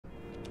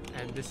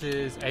And this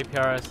is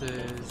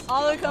APRS's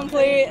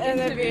Autocomplete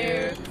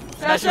Interview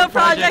Special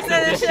Projects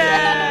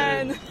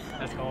Edition!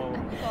 Let's go.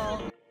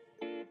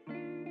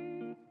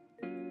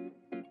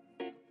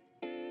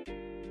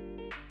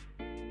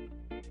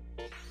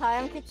 Hi,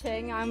 I'm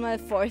Ke-Qing. I'm a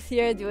fourth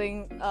year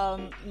doing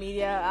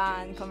media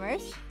and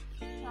commerce.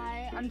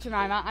 Hi, I'm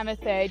Jemima. I'm a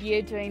third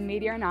year doing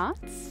media and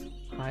arts.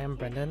 Hi, I'm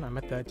Brendan. I'm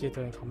a third year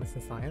doing commerce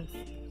and science.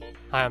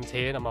 Hi, I'm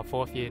Thien. I'm a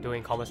fourth year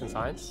doing commerce and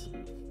science.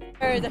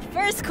 The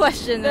first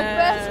question.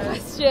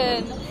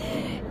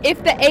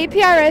 If the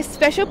APRS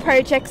Special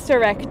Projects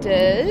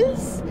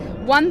Directors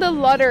won the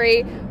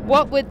lottery,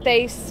 what would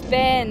they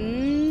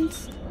spend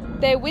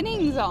their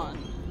winnings on?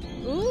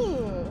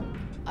 Ooh,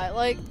 I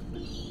would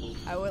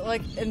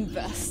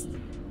invest.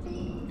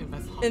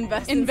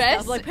 Invest. In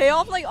stuff. Like pay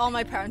off like all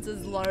my parents'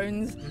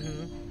 loans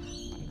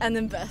and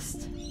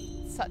invest.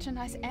 Such a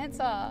nice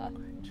answer.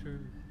 True.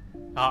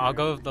 I'll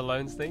go with the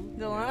loans thing.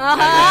 The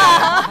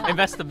loan.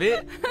 Invest a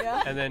bit,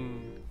 Yeah. and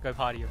then go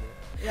party a bit.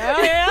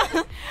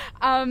 Yeah.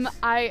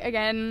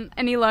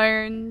 Any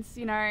loans,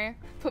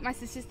 put my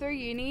sisters through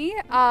uni.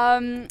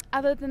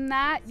 Other than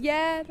that,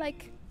 yeah,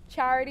 like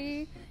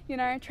charity,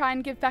 try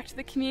and give back to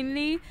the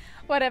community,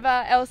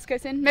 whatever else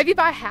goes in. Maybe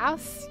buy a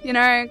house,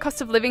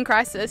 cost of living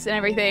crisis and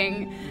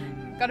everything.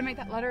 Got to make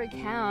that lottery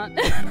count.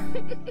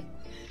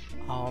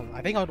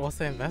 I think I would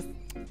also invest,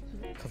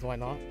 because why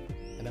not?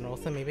 And then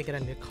also maybe get a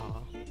new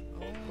car.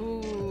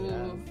 Ooh.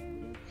 Yeah.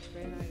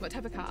 Very nice. What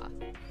type of car?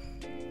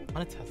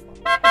 On a Tesla.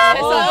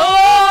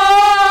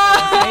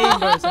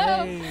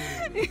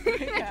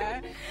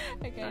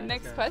 Okay,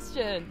 next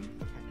question.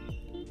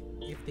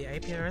 If the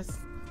APRS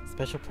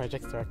Special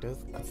Projects Directors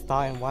could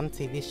star in one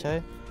TV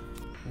show,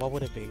 what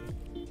would it be?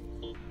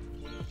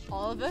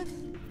 All of us?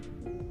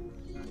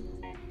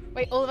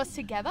 Wait, all of us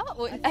together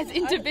or as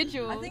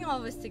individuals? I think all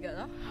of us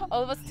together.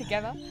 All of us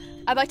together.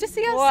 I'd like to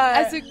see us What?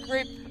 as a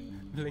group.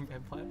 Blink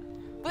Empire.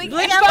 Blink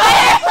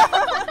Empire!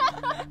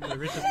 The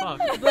richest fuck.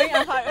 Blink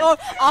Empire. Oh,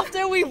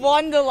 after we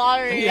won the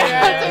lottery. Yeah,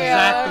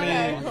 exactly.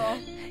 Okay, cool.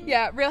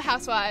 Yeah, Real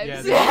Housewives.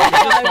 Yeah, they're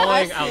just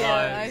following our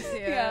I lives. see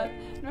it. Yeah.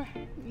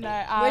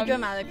 No, We're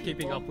dramatic people.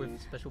 Keeping up with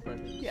special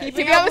projects. Yeah,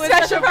 Keeping keeping up up with with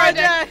special special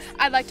projects.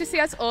 I'd like to see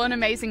us all in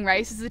Amazing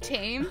Race as a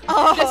team.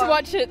 Oh. Just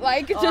watch it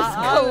just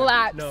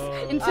collapse No.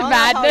 into Oh,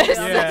 madness.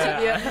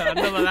 Yeah, I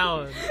remember that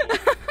one.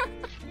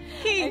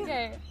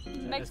 Okay,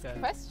 next Okay.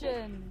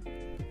 question.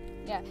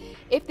 Yeah,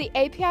 if the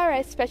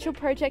APRS Special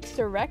Projects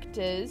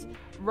Directors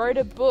wrote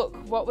a book,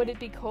 what would it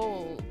be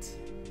called?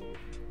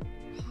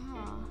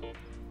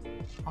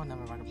 I'll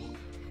never write a book.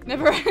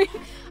 Never.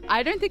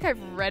 I don't think I've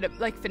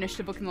finished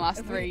a book in the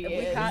last 3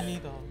 years. Me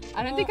neither.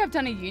 I don't think I've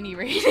done a uni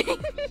reading.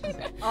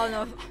 Oh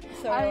no,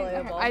 so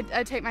relatable.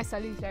 I take my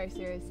studies very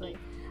seriously.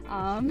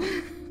 A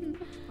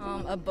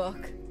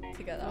book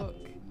together, Book.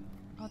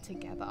 All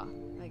together.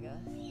 I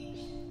guess.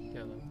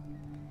 Yeah, though.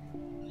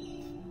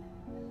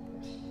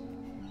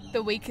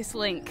 The Weakest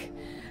Link.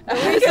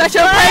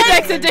 Special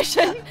Projects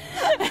Edition.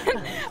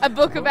 A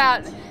book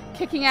about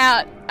kicking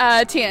out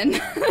Thien.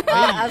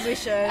 As we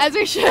should. As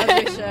we should.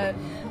 As we should.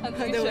 As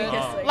we The should.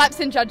 weakest link. Lapse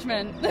in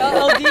judgment.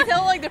 I'll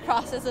detail the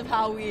process of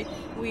how we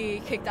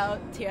kicked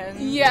out Thien.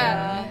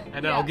 Yeah.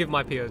 And then I'll give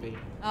my POV.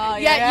 Oh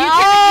Yeah, yeah.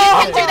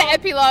 you can do the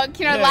epilogue,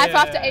 life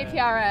after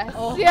APRS.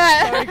 Oh,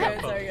 Yeah. Very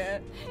good. Very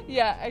good.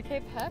 Yeah,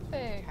 okay, perfect.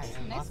 Okay,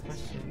 and Next last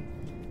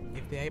question.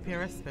 If the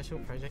APRS Special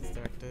Projects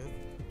Directors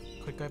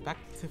could go back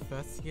to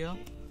first year,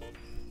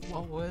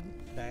 what would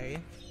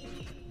they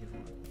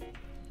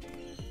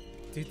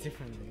do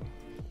differently?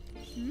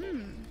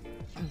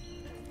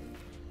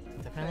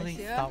 Definitely First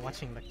year? start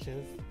watching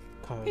lectures,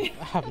 because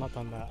I have not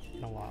done that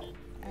in a while.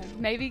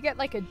 Maybe get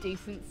a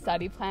decent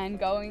study plan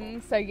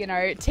going, so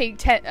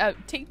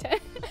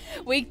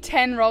week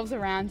 10 rolls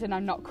around and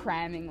I'm not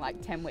cramming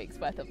 10 weeks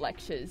worth of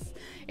lectures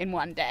in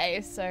one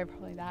day. So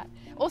probably that.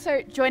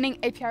 Also, joining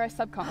APRS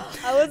Subcom.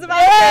 I was about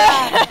to say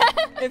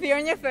that. If you're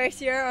in your first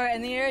year or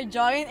any year,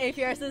 join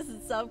APRS's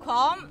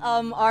Subcom.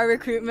 Our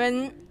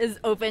recruitment is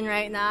open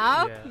right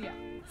now. Yeah.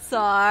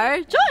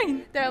 So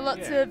join. There are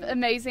lots of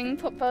amazing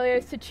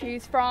portfolios to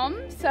choose from.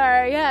 So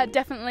yeah,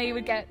 definitely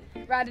would get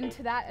right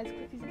into that as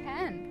quick as you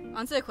can.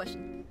 Answer the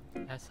question.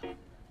 Yes.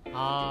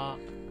 I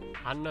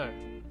don't know.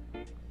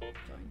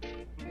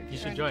 You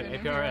should join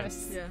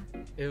APRS. Yeah.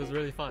 It was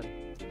really fun.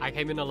 I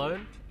came in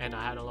alone and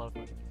I had a lot of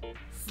fun.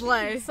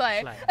 Slay.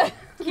 Slay. Like,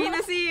 Keen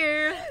to see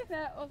you.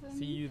 Yeah, awesome.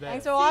 see you there.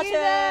 Thanks for watching.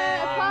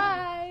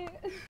 Bye.